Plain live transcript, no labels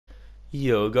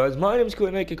Yo guys, my name is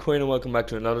Quinn and welcome back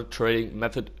to another trading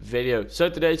method video. So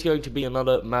today is going to be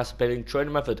another mass bidding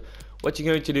trading method. What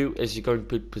you're going to do is you're going to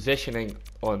put positioning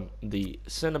on the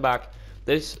center back.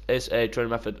 This is a trading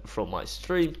method from my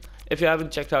stream. If you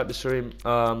haven't checked out the stream,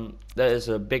 there is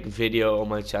a big video on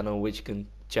my channel which you can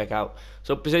check out.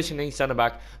 So positioning center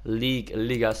back,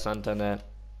 Liga Santander,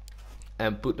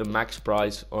 and put the max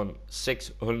price on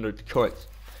 600 coins.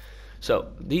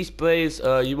 So these plays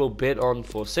you will bid on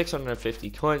for 650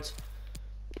 coins.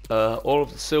 All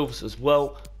of the silvers as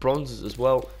well, bronzes as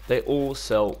well, they all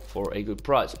sell for a good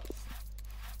price.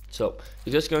 So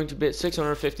you're just going to bid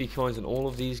 650 coins on all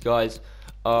of these guys.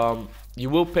 You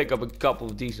will pick up a couple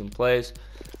of decent players.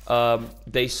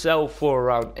 They sell for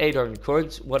around 800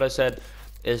 coins. What I said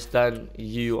is then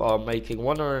you are making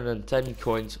 110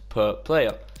 coins per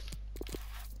player.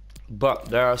 But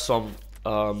there are some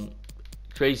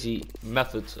crazy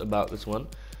methods about this one.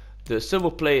 The silver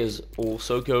players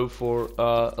also go for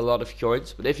a lot of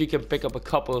coins, but if you can pick up a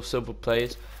couple of silver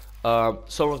players,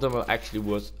 some of them are actually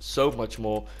worth so much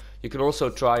more. You can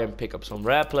also try and pick up some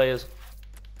rare players,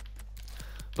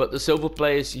 but the silver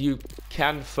players, you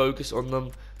can focus on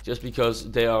them just because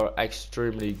they are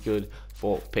extremely good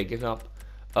for picking up,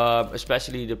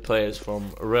 especially the players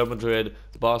from Real Madrid,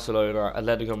 Barcelona,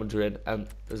 Atletico Madrid, and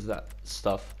that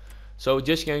stuff. So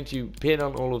just going to bid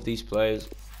on all of these players.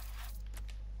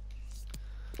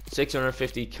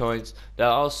 650 coins. There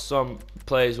are some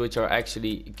players which are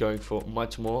actually going for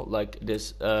much more, like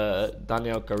this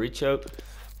Daniel Carricho,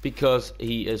 because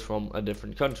he is from a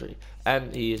different country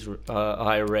and he is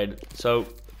higher rated. So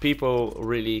people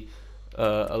really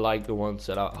like the ones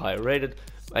that are higher rated,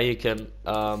 and you can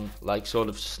like sort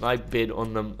of snipe bid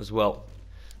on them as well.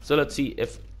 So let's see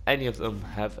if any of them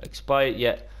have expired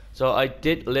yet. So I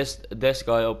did list this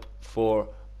guy up for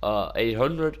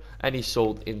 800 and he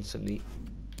sold instantly.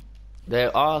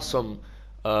 There are some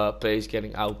players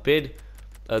getting outbid.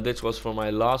 This was for my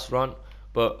last run,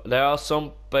 but there are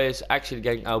some players actually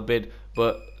getting outbid,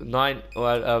 but 9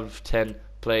 out of 10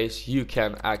 players you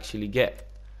can actually get.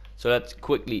 So let's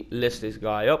quickly list this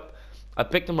guy up. I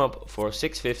picked him up for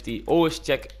 650. Always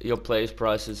check your players'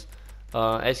 prices.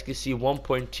 As you can see,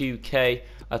 1.2k.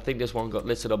 I think this one got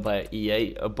listed up by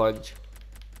EA a bunch,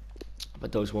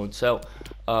 but those won't sell.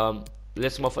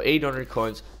 List him up for 800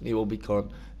 coins, and he will be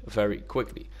gone very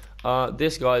quickly.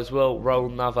 This guy as well,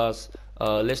 Raul Navas,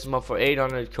 list him up for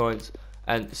 800 coins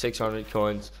and 600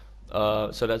 coins.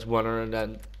 So that's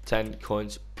 110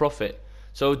 coins profit.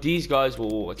 So these guys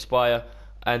will all expire,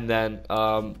 and then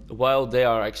while they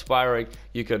are expiring,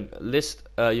 you can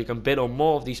you can bid on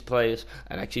more of these players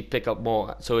and actually pick up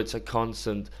more. So it's a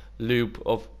constant loop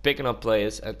of picking up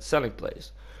players and selling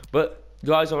players. But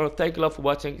guys, I want to thank you a lot for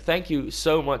watching. Thank you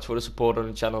so much for the support on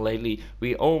the channel lately.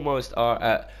 We almost are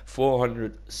at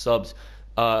 400 subs.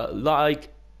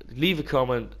 Leave a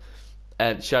comment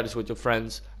and share this with your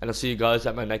friends, and I'll see you guys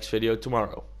at my next video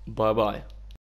tomorrow. Bye bye.